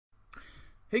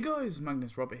Hey guys,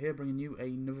 Magnus Robert here, bringing you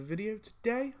another video.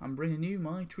 Today, I'm bringing you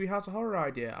my Treehouse of Horror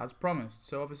idea, as promised.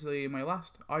 So obviously, my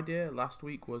last idea last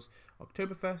week was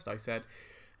Oktoberfest. I said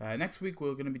next week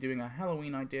we're going to be doing a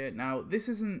Halloween idea. Now, this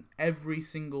isn't every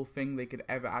single thing they could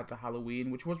ever add to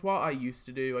Halloween, which was what I used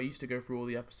to do. I used to go through all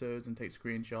the episodes and take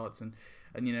screenshots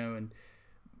and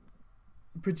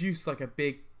produce like a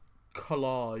big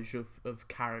collage of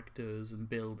characters and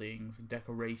buildings and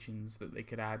decorations that they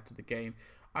could add to the game.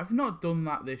 I've not done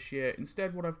that this year.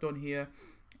 Instead, what I've done here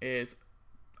is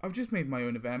I've just made my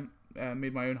own event,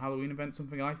 made my own Halloween event,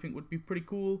 something I think would be pretty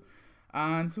cool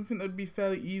and something that would be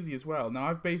fairly easy as well. Now,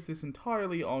 I've based this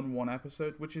entirely on one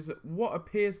episode, which is what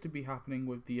appears to be happening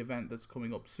with the event that's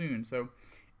coming up soon. So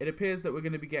it appears that we're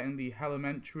going to be getting the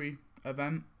Elementary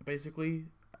event, basically,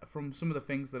 from some of the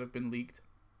things that have been leaked.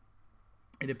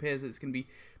 It appears that it's going to be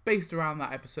based around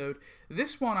that episode.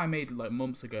 This one I made like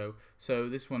months ago, so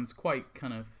this one's quite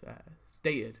kind of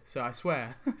dated. So I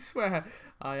swear,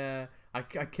 I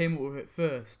came up with it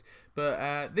first.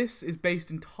 But this is based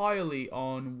entirely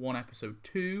on one episode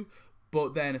 2,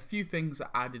 but then a few things are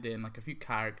added in, like a few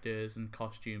characters and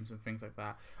costumes and things like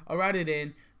that are added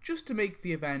in just to make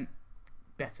the event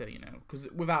better, because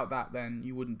without that, then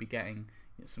you wouldn't be getting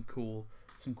some cool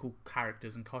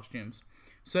characters and costumes.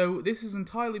 So this is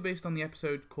entirely based on the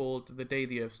episode called The Day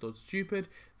the Earth Stood Stupid.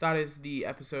 That is the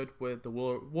episode with the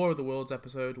War of the Worlds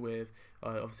episode with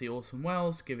obviously Orson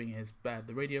Welles giving his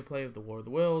the radio play of the War of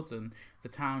the Worlds and the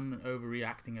town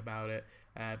overreacting about it.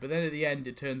 But then at the end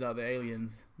it turns out the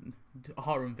aliens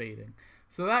are invading.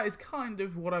 So that is kind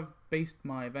of what I've based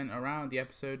my event around, the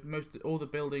episode. All the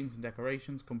buildings and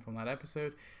decorations come from that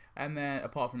episode. And then,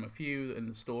 apart from a few in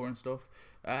the store and stuff,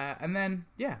 and then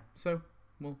yeah, so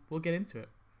we'll get into it.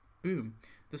 Boom.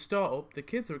 The start up. The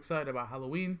kids are excited about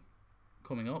Halloween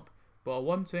coming up, but are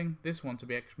wanting this one to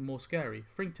be more scary.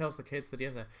 Frink tells the kids that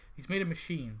he's made a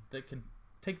machine that can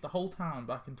take the whole town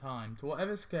back in time to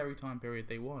whatever scary time period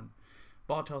they want.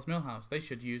 Bart tells Milhouse they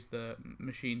should use the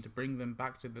machine to bring them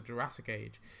back to the Jurassic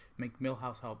Age. Make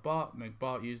Milhouse help Bart. Make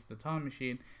Bart use the time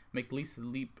machine. Make Lisa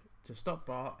leap to stop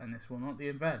Bart, and this will not the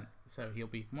event. So he'll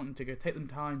be wanting to go take them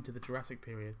time to the Jurassic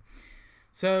period.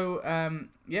 So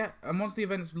yeah, and once the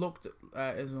event is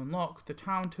unlocked, the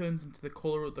town turns into the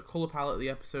color palette of the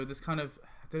episode. This kind of,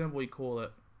 I don't know what you call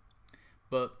it,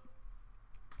 but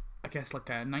I guess like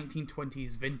a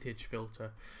 1920s vintage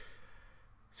filter.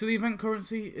 So the event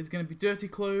currency is going to be dirty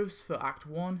clothes for Act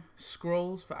 1,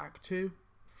 scrolls for Act 2,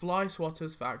 fly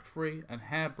swatters for Act 3, and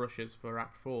hairbrushes for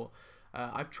Act 4.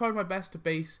 I've tried my best to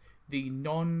base the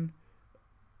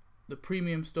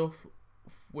premium stuff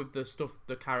with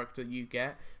the character you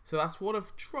get. So that's what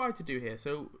I've tried to do here.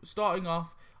 So starting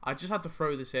off, I just had to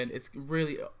throw this in. It's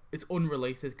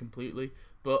unrelated completely,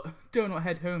 but Donut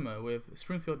Head Homer with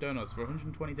Springfield Donuts for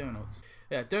 120 donuts.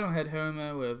 Yeah, Donut Head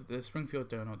Homer with the Springfield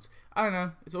Donuts. I don't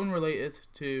know. It's unrelated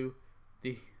to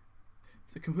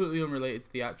it's completely unrelated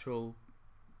to the actual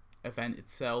event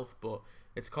itself, but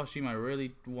it's a costume I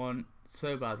really want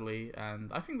so badly,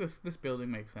 and I think this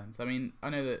building makes sense. I mean, I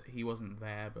know that he wasn't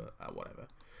there, but whatever.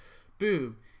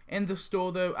 Boom. In the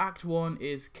store, though, Act 1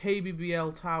 is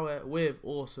KBBL Tower with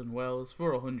Orson Welles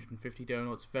for 150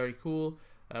 donuts. Very cool.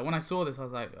 When I saw this, I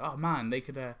was like, oh man, they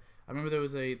could... I remember there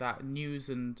was that news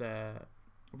and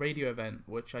radio event,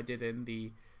 which I did in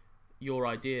the Your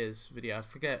Ideas video. I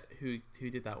forget who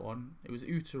did that one. It was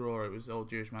Uter or it was Old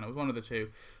Jewish Man. It was one of the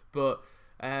two. But...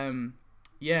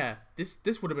 yeah, this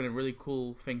would have been a really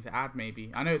cool thing to add, maybe.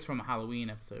 I know it's from a Halloween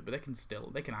episode, but they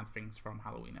can add things from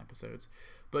Halloween episodes.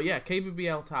 But yeah,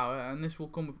 KBBL Tower, and this will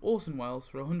come with Orson Welles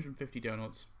for 150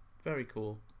 donuts. Very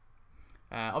cool.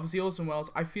 Obviously, Orson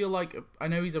Welles, I feel like, I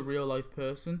know he's a real life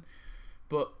person,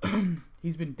 but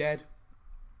he's been dead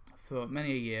for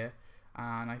many a year,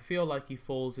 and I feel like he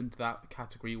falls into that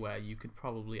category where you could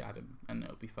probably add him, and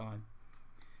it'll be fine.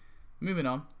 Moving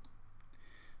on.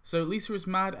 So Lisa is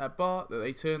mad at Bart that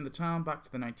they turned the town back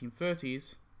to the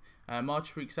 1930s.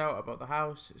 Marge freaks out about the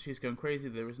house. She's going crazy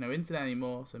that there is no internet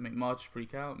anymore, so make Marge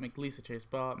freak out, make Lisa chase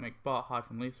Bart, make Bart hide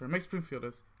from Lisa, and make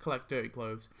Springfielders collect dirty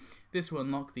clothes. This will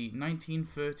unlock the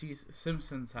 1930s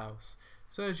Simpsons house.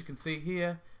 So as you can see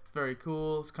here, very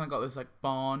cool. It's kind of got this like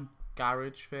barn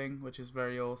garage thing, which is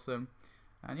very awesome.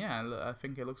 And yeah, I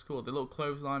think it looks cool. The little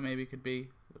clothesline maybe could be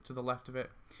to the left of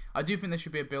it. I do think this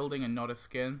should be a building and not a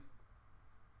skin.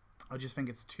 I just think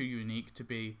it's too unique to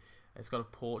be... It's got a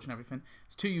porch and everything.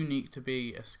 It's too unique to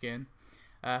be a skin.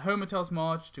 Homer tells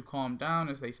Marge to calm down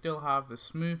as they still have the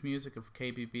smooth music of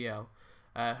KBBL.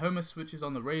 Homer switches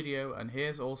on the radio and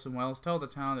hears Orson Welles tell the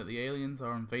town that the aliens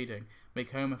are invading.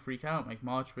 Make Homer freak out, make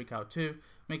Marge freak out too,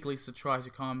 make Lisa try to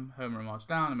calm Homer and Marge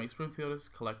down, and make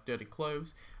Springfielders collect dirty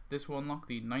clothes. This will unlock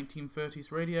the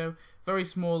 1930s radio. Very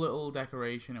small little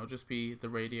decoration. It'll just be the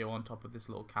radio on top of this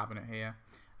little cabinet here.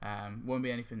 Won't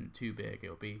be anything too big.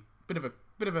 It'll be a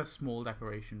bit of a small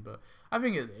decoration, but I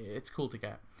think it's cool to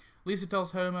get. Lisa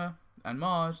tells Homer and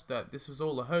Marge that this was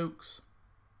all a hoax,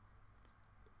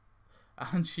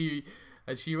 and she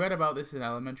read about this in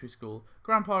elementary school.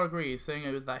 Grandpa agrees, saying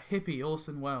it was that hippie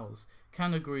Orson Welles.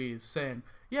 Kang agrees, saying,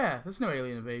 "Yeah, there's no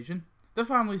alien invasion." The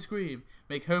family scream.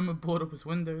 Make Homer board up his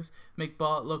windows. Make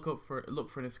Bart look for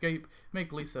an escape.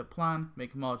 Make Lisa plan.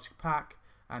 Make Marge pack.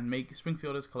 And make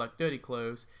Springfielders collect dirty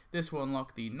clothes. This will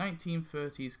unlock the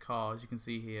 1930s car, as you can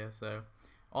see here. So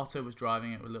Otto was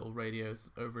driving it with little radios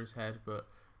over his head, but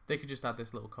they could just add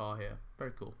this little car here.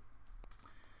 Very cool.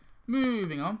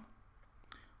 Moving on.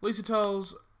 Lisa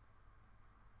tells...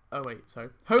 Oh wait,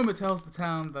 sorry. Homer tells the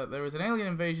town that there is an alien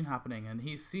invasion happening, and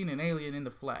he's seen an alien in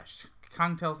the flesh.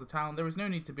 Kang tells the town there is no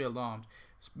need to be alarmed.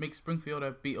 Make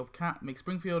Springfielders beat up Kang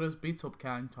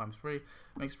 ×3.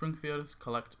 Make Springfielders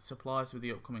collect supplies for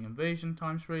the upcoming invasion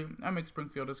 ×3, and make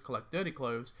Springfielders collect dirty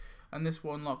clothes. And this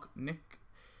will unlock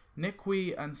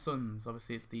Nicky and Sons.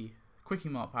 Obviously, it's the Quickie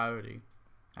Mart parody.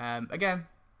 Again,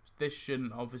 this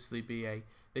shouldn't obviously be a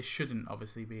skin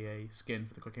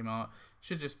for the Quickie Mart. It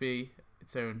should just be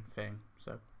its own thing.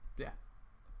 So yeah.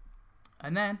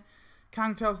 And then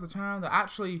Kang tells the town that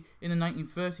actually in the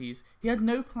 1930s he had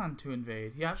no plan to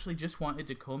invade. He actually just wanted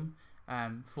to come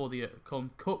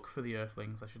cook for the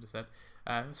Earthlings. I should have said.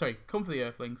 Come for the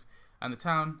Earthlings, and the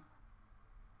town.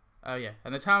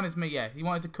 And the town is made. Yeah, he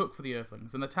wanted to cook for the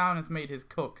Earthlings, and the town has made his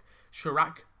cook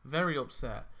Chirac very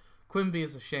upset. Quimby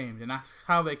is ashamed and asks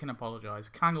how they can apologize.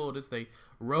 Kang orders they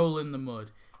roll in the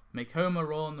mud. Make Homer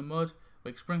roll in the mud.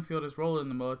 Make Springfielders roll in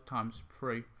the mud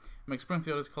 ×3. Make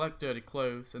Springfielders collect dirty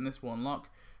clothes, and this will unlock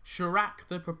Chirac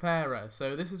the Preparer.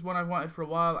 So this is one I've wanted for a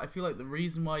while. I feel like the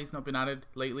reason why he's not been added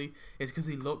lately is because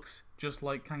he looks just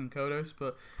like Kang and Kodos,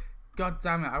 but god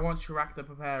damn it, I want Chirac the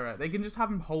Preparer. They can just have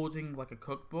him holding like a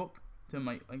cookbook to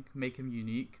make him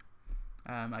unique,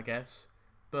 I guess.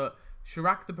 But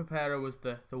Chirac the Preparer was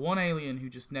the one alien who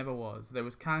just never was. There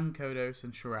was Kang, Kodos,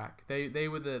 and Chirac. They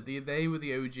were the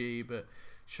OG, but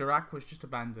Chirac was just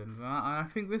abandoned, and I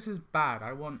think this is bad.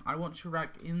 I want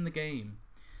Chirac in the game.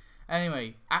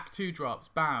 Anyway, Act 2 drops.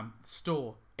 Bam.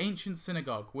 Store. Ancient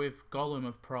synagogue with Golem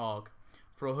of Prague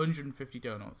for 150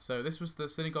 donuts. So this was the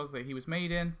synagogue that he was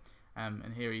made in,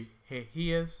 and here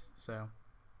he is. So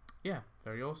yeah,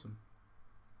 very awesome.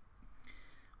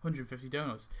 150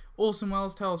 donuts. Orson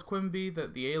Welles tells Quimby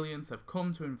that the aliens have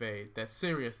come to invade. They're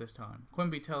serious this time.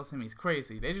 Quimby tells him he's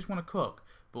crazy. They just want to cook.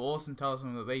 But Orson tells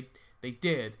him that they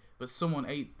did, but someone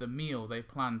ate the meal they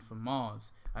planned for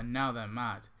Mars, and now they're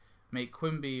mad. Make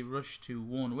Quimby rush to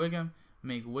warn Wiggum.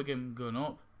 Make Wiggum gun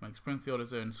up. Make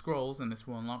Springfielders earn scrolls, and this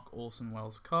will unlock Orson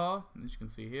Welles' car, as you can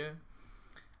see here.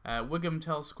 Wiggum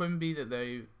tells Quimby that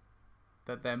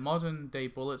their modern day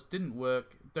bullets don't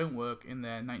work in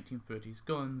their 1930s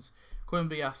guns.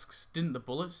 Quimby asks, didn't the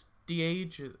bullets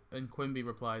de-age? And Quimby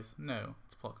replies, no,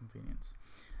 it's plot convenience.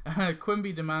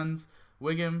 Quimby demands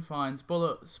Wiggum finds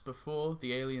bullets before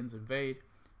the aliens invade.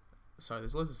 Sorry,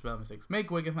 there's loads of spelling mistakes. Make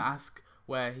Wiggum ask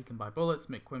where he can buy bullets.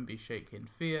 Make Quimby shake in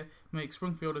fear. Make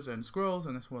Springfielders earn scrolls,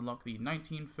 and this will unlock the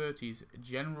 1930s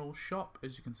general shop,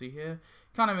 as you can see here.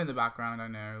 Kind of in the background, I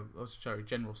know. Oh, sorry,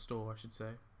 general store, I should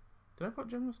say. Did I put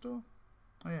general store?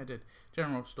 Oh yeah, I did.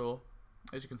 General store,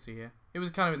 as you can see here. It was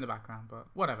kind of in the background, but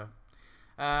whatever.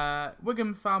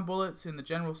 Wiggum found bullets in the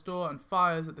general store and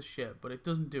fires at the ship, but it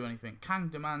doesn't do anything. Kang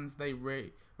demands they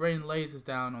rain lasers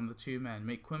down on the two men.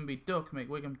 Make Quimby duck, make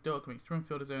Wiggum duck, make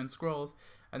Springfielders earn scrolls,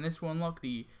 and this will unlock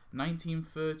the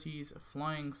 1930s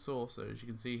flying saucer, as you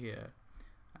can see here.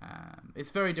 It's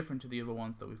very different to the other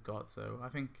ones that we've got, so I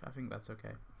think that's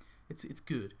okay. It's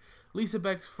good. Lisa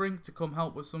begs Frink to come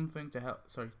help with something to help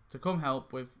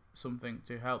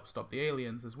stop the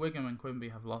aliens, as Wiggum and Quimby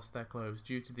have lost their clothes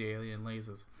due to the alien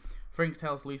lasers. Frink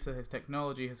tells Lisa his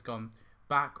technology has gone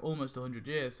back almost 100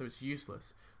 years, so it's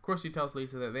useless. Krusty tells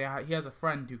Lisa that he has a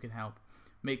friend who can help.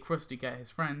 Make Krusty get his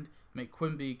friend, make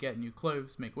Quimby get new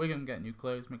clothes, make Wiggum get new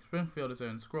clothes, make Springfielders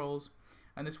earn scrolls,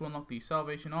 and this will unlock the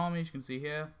Salvation Army, as you can see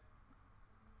here.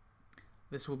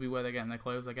 This will be where they're getting their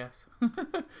clothes, I guess.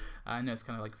 I know it's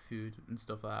kind of like food and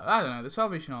stuff like that. I don't know. The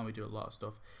Salvation Army do a lot of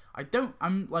stuff. I don't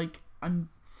know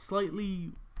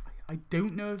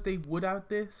if they would add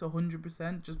this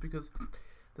 100%, just because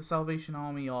the Salvation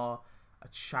Army are a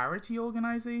charity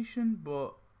organization,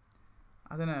 but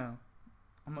I don't know.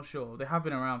 I'm not sure. They have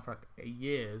been around for like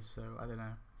years, so I don't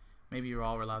know. Maybe you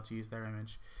are allowed to use their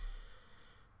image.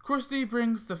 Krusty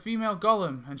brings the female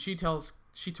Gollum, and she talks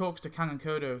to Kang and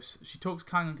Kodos. She talks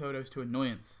Kang and Kodos to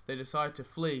annoyance. They decide to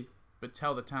flee, but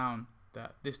tell the town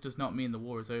that this does not mean the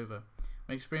war is over.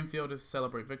 Make Springfielders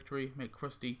celebrate victory. Make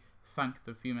Krusty thank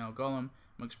the female Gollum.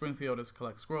 Make Springfielders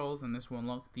collect scrolls, and this will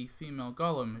unlock the female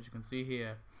Gollum, as you can see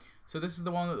here. So this is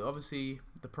the one that obviously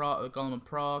the Gollum of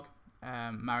Prague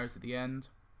marries at the end.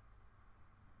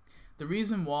 The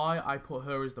reason why I put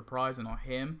her as the prize and not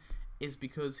him is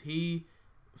because he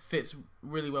fits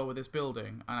really well with this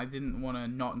building, and I didn't want to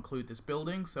not include this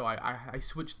building, so I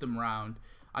switched them around.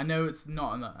 I know it's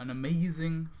not an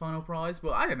amazing final prize,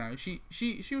 but I don't know. She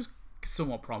was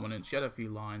somewhat prominent. She had a few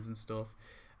lines and stuff,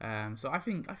 so I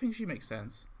think she makes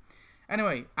sense.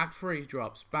 Anyway, Act 3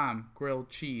 drops. Bam, grilled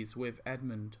cheese with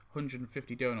Edmund,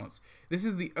 150 donuts. This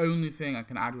is the only thing I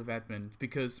can add with Edmund,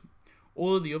 because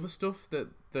all of the other stuff that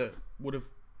would have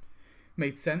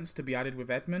made sense to be added with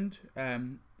Edmund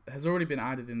has already been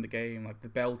added in the game, like the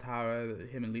bell tower that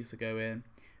him and Lisa go in,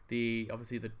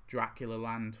 obviously the Dracula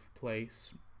land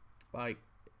place, like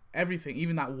everything,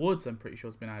 even that woods I'm pretty sure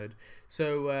has been added.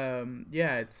 So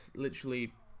yeah, it's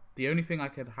literally the only thing I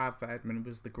could have for Edmund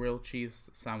was the grilled cheese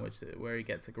sandwich, where he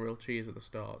gets a grilled cheese at the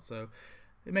start. So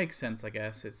it makes sense, I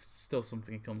guess. It's still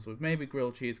something he comes with. Maybe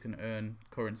grilled cheese can earn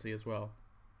currency as well.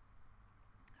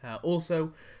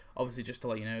 Also, obviously, just to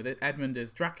let you know, that Edmund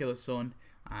is Dracula's son,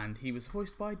 and he was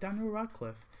voiced by Daniel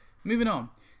Radcliffe. Moving on,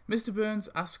 Mr. Burns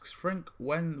asks Frink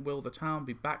when will the town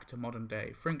be back to modern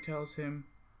day. Frink tells him,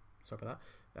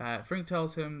 Frink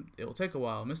tells him it will take a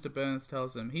while. Mr. Burns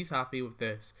tells him he's happy with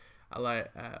this.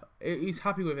 He's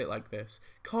happy with it like this.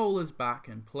 Coal is back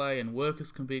in play and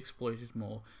workers can be exploited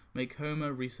more. Make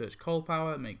Homer research coal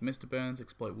power, make Mr. Burns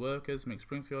exploit workers, make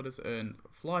Springfielders earn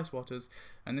fly swatters,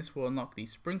 and this will unlock the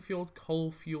Springfield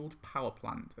coal-fueled power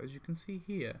plant, as you can see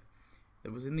here,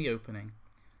 that was in the opening.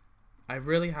 I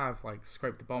really have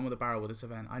scraped the bottom of the barrel with this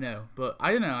event, I know, but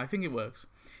I don't know, I think it works.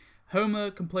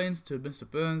 Homer complains to Mr.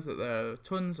 Burns that there are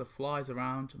tons of flies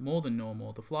around, more than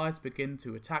normal. The flies begin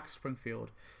to attack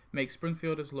Springfield. Make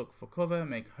Springfielders look for cover,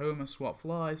 make Homer swat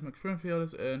flies, make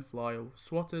Springfielders earn fly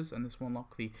swatters, and this will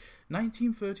unlock the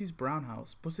 1930s brown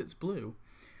house, but it's blue.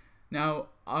 Now,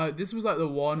 this was the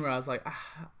one where I was like,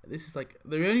 this is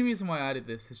the only reason why I added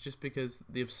this is just because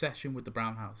the obsession with the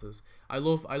brown houses. I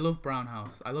love brown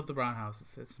house. I love the brown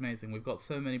house. It's amazing. We've got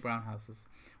so many brown houses.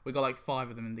 We've got 5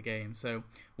 of them in the game. So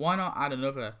why not add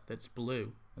another that's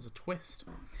blue as a twist?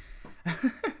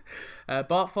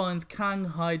 Bart finds Kang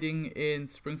hiding in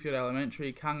Springfield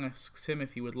Elementary. Kang asks him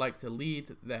if he would like to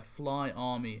lead their fly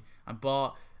army, and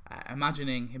Bart,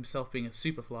 imagining himself being a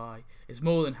superfly, is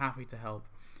more than happy to help.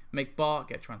 Make Bart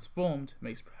get transformed,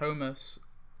 make Homer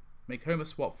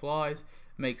swat flies,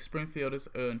 make Springfielders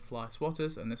earn fly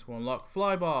swatters, and this will unlock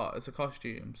Fly Bart as a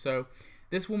costume. So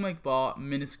this will make Bart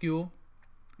minuscule.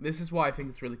 This is why I think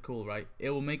it's really cool, right? It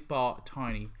will make Bart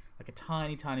tiny, like a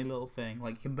tiny, tiny little thing,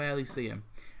 you can barely see him.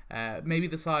 Maybe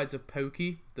the size of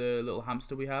Pokey, the little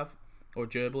hamster we have, or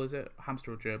gerbil, is it?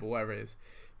 Hamster or gerbil, whatever it is.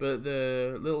 But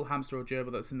the little hamster or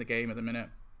gerbil that's in the game at the minute,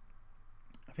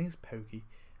 I think it's Pokey.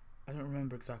 I don't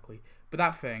remember exactly, but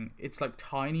that thing, it's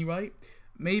tiny, right?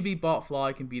 Maybe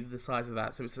Bartfly can be the size of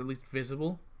that, so it's at least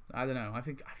visible. I don't know. I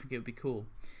think it would be cool.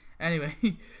 Anyway,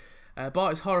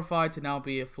 Bart is horrified to now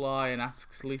be a fly and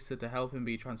asks Lisa to help him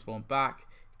be transformed back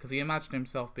because he imagined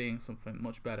himself being something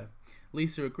much better.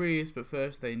 Lisa agrees, but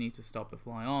first they need to stop the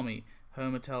fly army.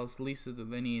 Homer tells Lisa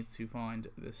that they need to find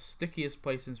the stickiest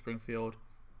place in Springfield,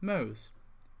 Moe's.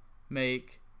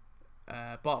 Make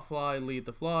Bartfly lead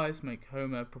the flies, make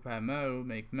Homer prepare Moe,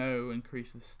 make Moe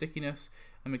increase the stickiness,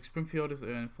 and make Springfielders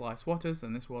earn fly swatters,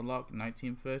 and this will unlock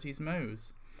 1930s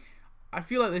Moe's. I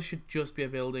feel like this should just be a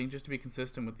building, just to be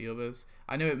consistent with the others.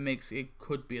 I know it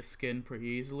could be a skin pretty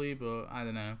easily, but I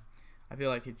don't know. I feel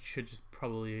like it should just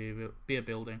probably be a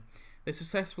building. They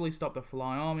successfully stop the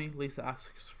fly army. Lisa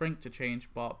asks Frink to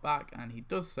change Bart back, and he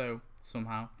does so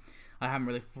somehow. I haven't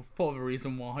really thought of a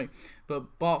reason why, but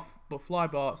Fly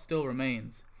Bart still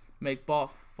remains. Make Bart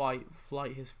fight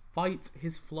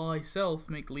his fly self.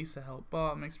 Make Lisa help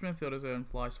Bart. Make Springfielders earn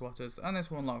fly swatters, and this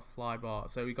will unlock Fly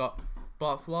Bart. So we got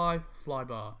Bart Fly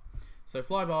Bart. So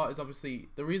Fly Bart is obviously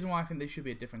the reason why I think they should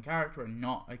be a different character and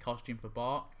not a costume for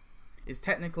Bart. Is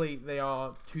technically they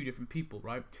are 2 different people,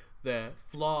 right? The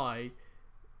fly's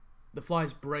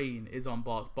brain is on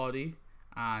Bart's body,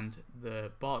 and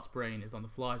the Bart's brain is on the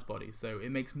fly's body, so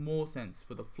it makes more sense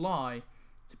for the fly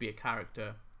to be a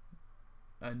character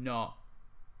and not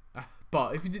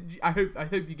Bart. I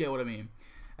hope you get what I mean.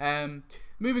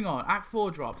 Moving on, Act 4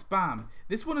 drops, bam.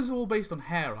 This one is all based on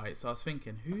hair, right? So I was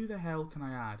thinking, who the hell can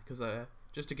I add? Because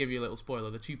just to give you a little spoiler,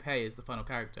 the toupee is the final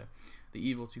character, the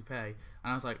evil toupee.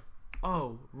 And I was like,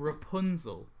 oh,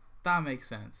 Rapunzel. That makes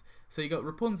sense. So you got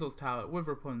Rapunzel's tower with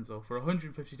Rapunzel for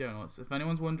 150 donuts. If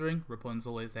anyone's wondering,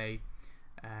 Rapunzel is a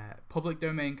public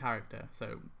domain character.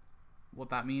 So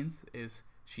what that means is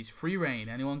she's free reign.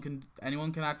 Anyone can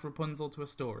add Rapunzel to a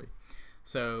story.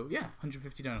 So yeah,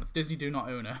 150 donuts. Disney do not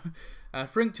own her.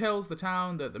 Frink tells the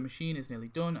town that the machine is nearly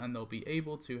done and they'll be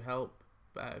able to help.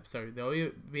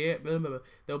 They'll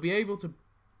be able to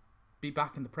be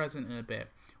back in the present in a bit.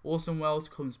 Orson Welles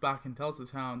comes back and tells the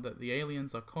town that the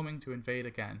aliens are coming to invade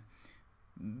again.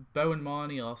 Bo and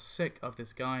Marnie are sick of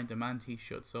this guy and demand he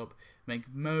shuts up. Make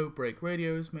Mo break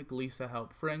radios, make Lisa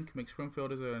help Frink, make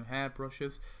Springfielders earn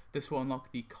hairbrushes. This will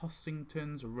unlock the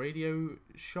Costington's radio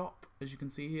shop, as you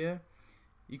can see here.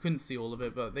 You couldn't see all of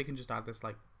it, but they can just add this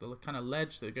like the kind of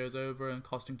ledge that goes over and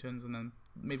Costington's and then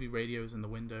maybe radios in the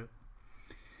window.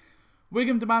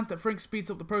 Wiggum demands that Frink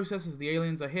speeds up the process as the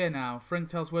aliens are here now. Frink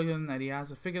tells Wiggum that he has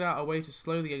figured out a way to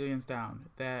slow the aliens down.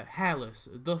 They're hairless,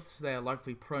 thus they are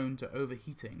likely prone to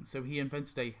overheating, so he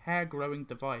invented a hair-growing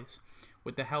device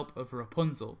with the help of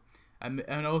Rapunzel.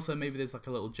 And also maybe there's like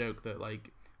a little joke that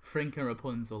like Frink and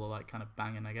Rapunzel are like kind of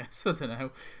banging, I guess. I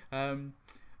don't know.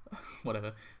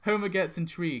 Whatever. Homer gets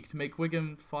intrigued. Make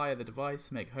Wiggum fire the device,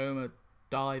 make Homer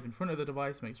dive in front of the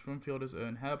device, make Springfielders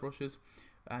earn hairbrushes.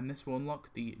 And this will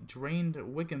unlock the drained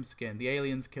Wiggum skin. The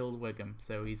aliens killed Wiggum,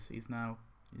 so he's now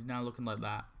looking like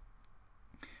that.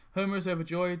 Homer is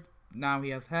overjoyed. Now he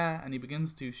has hair, and the hair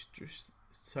begins to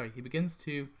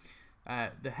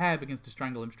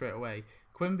strangle him straight away.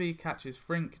 Quimby catches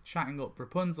Frink chatting up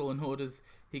Rapunzel and orders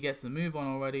he gets a move on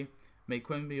already. Make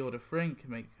Quimby order Frink.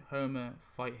 Make Homer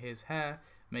fight his hair.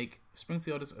 Make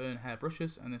Springfielders earn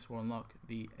hairbrushes, and this will unlock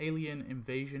the alien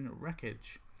invasion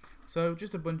wreckage. So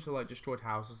just a bunch of like destroyed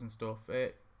houses and stuff.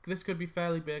 This could be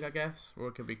fairly big, I guess, or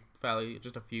it could be fairly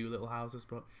just a few little houses,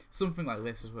 but something like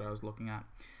this is what I was looking at.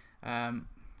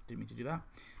 Didn't mean to do that.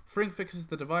 Frink fixes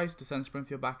the device to send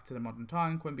Springfield back to the modern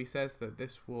time. Quimby says that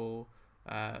this will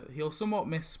he'll somewhat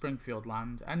miss Springfield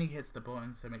land, and he hits the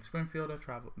button. So make Springfielders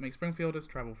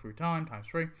travel through time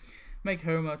 ×3. Make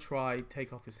Homer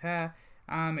take off his hair,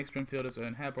 and make Springfielders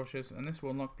earn hairbrushes, and this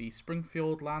will unlock the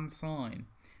Springfield land sign.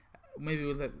 Maybe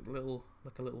with a little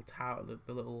tower,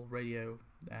 the little radio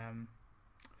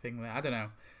thing there. I don't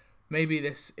know. Maybe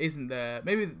this isn't there.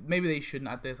 Maybe they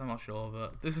shouldn't add this. I'm not sure,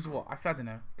 but this is what I don't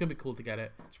know. Could be cool to get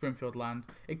it. Springfield land.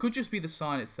 It could just be the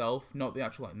sign itself, not the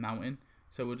actual like mountain.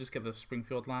 So we'll just get the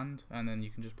Springfield land, and then you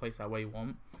can just place that where you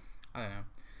want. I don't know.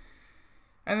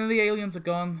 And then the aliens are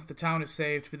gone, the town is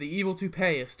saved, but the evil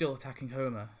toupee is still attacking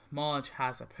Homer. Marge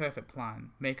has a perfect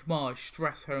plan. Make Marge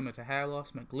stress Homer to hair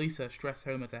loss, make Lisa stress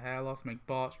Homer to hair loss, make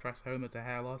Bart stress Homer to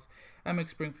hair loss, and make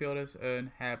Springfielders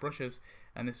earn hairbrushes,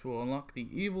 and this will unlock the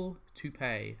evil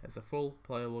toupee as a full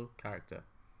playable character.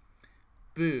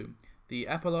 Boom. The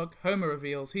epilogue, Homer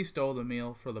reveals he stole the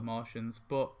meal for the Martians,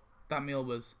 but that meal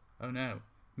was, oh no,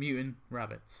 mutant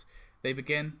rabbits. They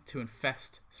begin to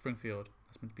infest Springfield.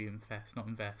 That's meant to be infest, not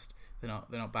invest. They're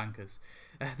not bankers.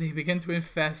 They begin to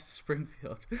infest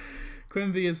Springfield.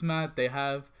 Quimby is mad they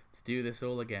have to do this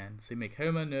all again. So make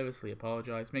Homer nervously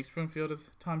apologize. Make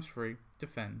Springfielders ×3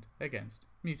 defend against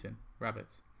mutant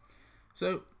rabbits.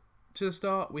 So to the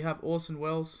start, we have Orson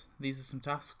Welles. These are some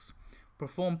tasks.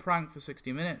 Perform prank for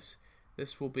 60 minutes.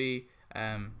 This will be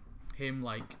him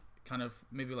like kind of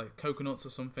maybe like coconuts or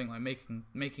something, like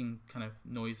making kind of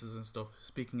noises and stuff,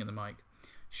 speaking in the mic.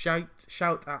 Shout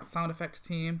at sound effects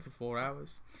team for 4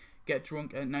 hours. Get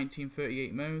drunk at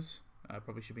 1938 Moe's.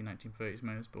 Probably should be 1930s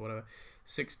Moe's, but whatever.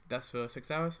 That's for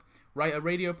 6 hours. Write a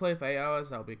radio play for 8 hours.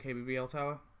 That'll be a KBBL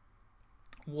tower.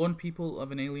 Warn people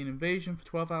of an alien invasion for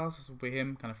 12 hours. This will be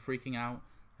him kind of freaking out,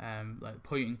 like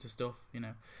pointing to stuff, you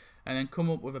know. And then come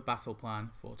up with a battle plan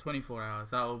for 24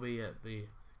 hours. That will be at the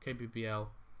KBBL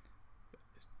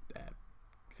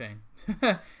thing.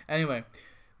 Anyway.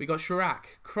 We got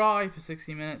Chirac, cry for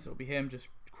 60 minutes, it'll be him just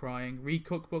crying. Read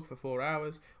cookbook for 4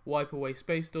 hours. Wipe away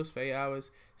space dust for 8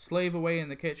 hours. Slave away in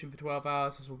the kitchen for 12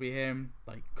 hours, this will be him,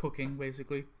 like cooking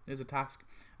basically, is a task.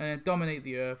 And then dominate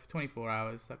the earth for 24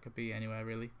 hours, that could be anywhere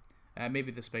really.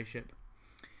 Maybe the spaceship.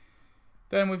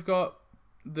 Then we've got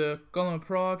the Golem of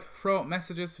Prague, throw up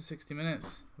messages for 60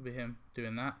 minutes, it'll be him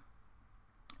doing that.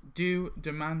 Do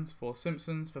demands for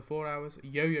Simpsons for 4 hours.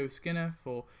 Yo-Yo Skinner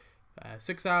for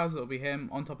 6 hours, it'll be him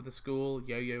on top of the school,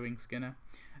 yo-yoing Skinner.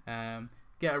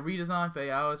 Get a redesign for 8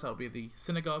 hours, that'll be the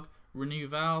synagogue. Renew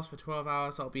vows for 12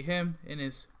 hours, that'll be him in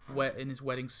his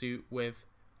wedding suit with,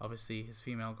 obviously, his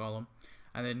female golem.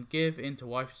 and then give in to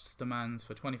wife's demands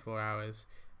for 24 hours.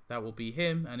 That will be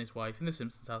him and his wife in the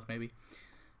Simpsons house, maybe.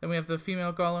 Then we have the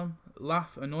female golem,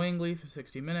 laugh annoyingly for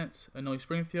 60 minutes, annoy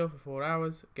Springfield for 4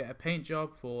 hours, get a paint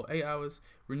job for 8 hours,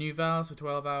 renew vows for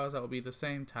 12 hours. That will be the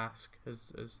same task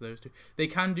as those two. They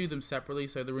can do them separately,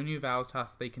 so the renew vows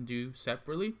task they can do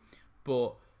separately,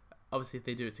 but obviously if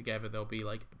they do it together, they'll be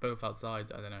like both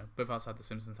outside, I don't know, both outside the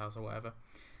Simpsons house or whatever.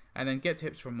 And then get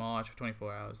tips from Marge for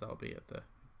 24 hours. That'll be at the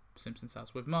Simpsons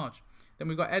house with Marge. Then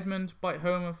we've got Edmund, bite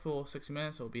Homer for 60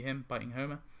 minutes. It'll be him biting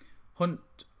Homer. Hunt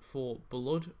for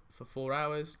blood for 4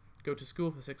 hours. Go to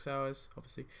school for 6 hours,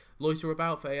 obviously. Loiter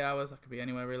about for 8 hours. That could be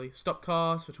anywhere, really. Stop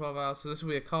cars for 12 hours. So this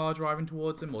will be a car driving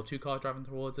towards him or 2 cars driving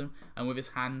towards him. And with his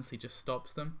hands, he just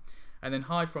stops them. And then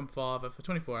hide from father for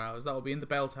 24 hours. That will be in the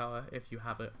bell tower if you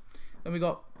have it. Then we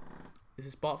got... Is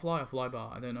this Bartfly or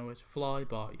Flybart? I don't know which.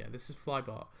 Flybart. Yeah, this is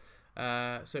Flybart.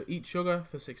 So eat sugar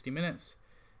for 60 minutes.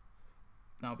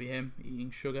 That'll be him eating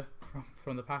sugar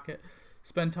from the packet.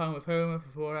 Spend time with Homer for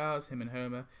 4 hours. Him and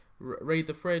Homer. Raid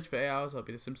the fridge for 8 hours. That'll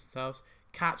be the Simpsons house.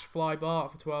 Catch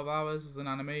Flybart for 12 hours as an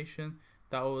animation.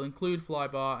 That will include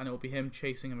Flybart, and it will be him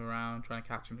chasing him around, trying to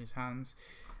catch him in his hands.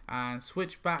 And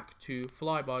switch back to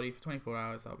Flybody for 24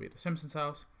 hours. That'll be at the Simpsons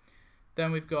house.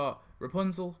 Then we've got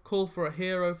Rapunzel, call for a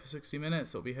hero for 60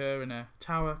 minutes. It'll be her in a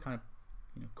tower, kind of,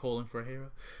 you know, calling for a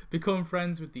hero. Become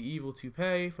friends with the evil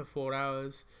toupee for 4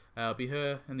 hours. It'll be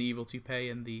her and the evil toupee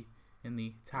in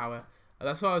the tower.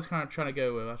 That's what I was kind of trying to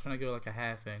go with. I was trying to go like a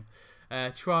hair thing.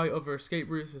 Try other escape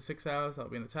routes for 6 hours.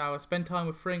 That'll be in the tower. Spend time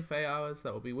with Frink for 8 hours.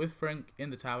 That will be with Frink in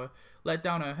the tower. Let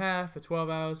down her hair for 12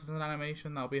 hours as an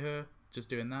animation. That'll be her just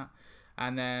doing that.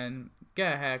 And then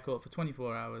get a haircut for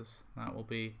 24 hours. That will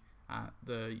be at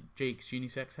the Jake's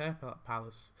Unisex Hair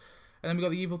Palace. And then we got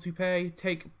the evil toupee.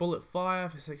 Take bullet fire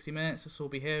for 60 minutes. This will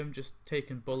be him just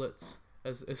taking bullets,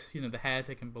 as you know, the hair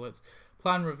taking bullets.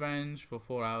 Plan revenge for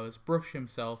 4 hours. Brush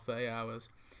himself for 8 hours.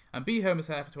 And be Homer's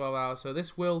hair for 12 hours. So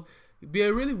this will be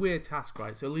a really weird task,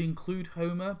 right? So it'll include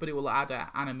Homer, but it will add an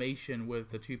animation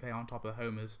with the toupee on top of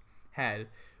Homer's head.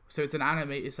 So it's an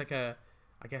it's like a,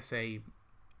 I guess a, you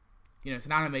know, it's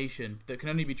an animation that can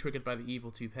only be triggered by the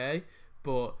evil toupee,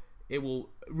 but it will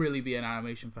really be an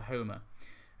animation for Homer.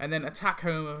 And then attack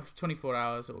Homer for 24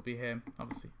 hours. It will be him,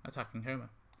 obviously, attacking Homer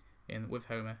with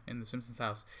Homer in the Simpsons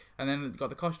house. And then got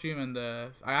the costume and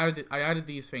I added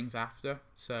these things after,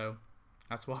 so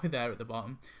that's why they're at the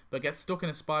bottom. But get stuck in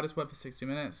a spider's web for 60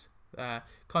 minutes.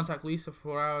 Contact Lisa for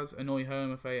 4 hours. Annoy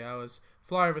Homer for 8 hours.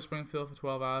 Fly over Springfield for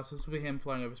 12 hours. This will be him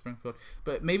flying over Springfield.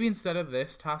 But maybe instead of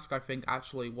this task, I think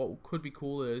actually what could be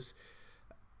cool is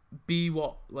be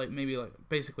what, like, maybe like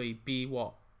basically be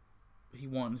what he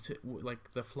wanted to,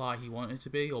 like the fly he wanted to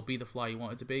be, or be the fly he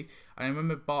wanted to be. And I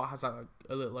remember Bart has like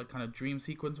a little like kind of dream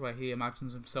sequence where he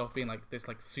imagines himself being like this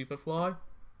like super fly.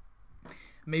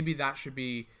 Maybe that should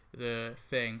be the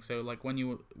thing. So like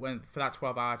when for that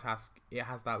 12-hour task, it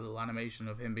has that little animation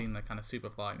of him being the kind of super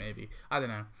fly, maybe. I don't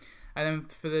know. And then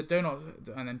for the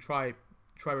donut, and then try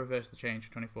reverse the change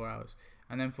for 24 hours.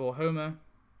 And then for Homer,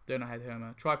 donut head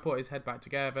Homer, try put his head back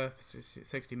together for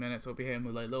 60 minutes. It'll be him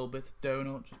with like little bits of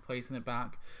donut, just placing it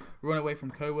back. Run away from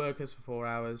co-workers for 4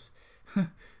 hours.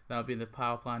 That'll be the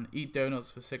power plan. Eat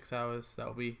donuts for 6 hours.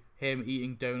 That'll be him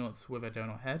eating donuts with a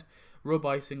donut head. Rub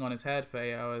icing on his head for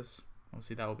 8 hours.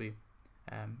 Obviously that will be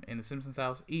in the Simpsons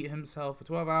house. Eat himself for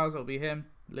 12 hours. It'll be him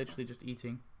literally just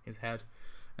eating his head.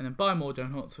 And then buy more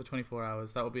donuts for 24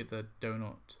 hours. That will be at the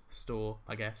donut store,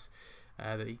 I guess,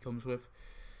 that he comes with.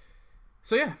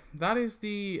 So yeah, that is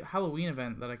the Halloween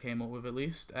event that I came up with, at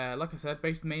least. Like I said,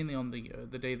 based mainly on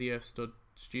the Day the Earth Stood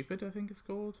Stupid, I think it's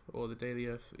called, or the Day the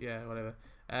Earth, yeah, whatever.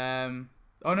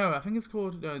 Oh no, I think it's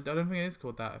called. No, I don't think it is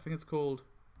called that. I think it's called.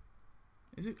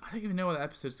 Is it? I don't even know what that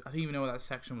episode. I don't even know what that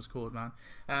section was called, man.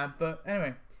 But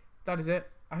anyway, that is it.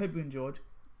 I hope you enjoyed.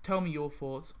 Tell me your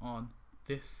thoughts on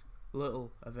this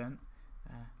little event.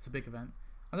 It's a big event.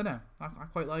 I don't know. I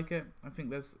quite like it. I think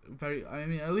there's I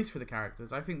mean, at least for the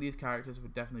characters, I think these characters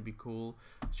would definitely be cool.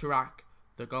 Chirac,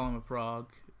 the Golem of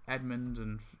Prague, Edmund,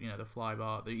 and you know the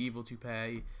Flybart, the evil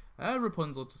toupee,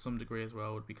 Rapunzel to some degree as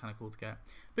well would be kind of cool to get.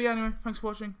 But yeah, anyway, thanks for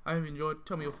watching. I hope you enjoyed.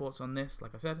 Tell me your thoughts on this,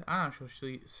 like I said, and I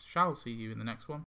shall see you in the next one.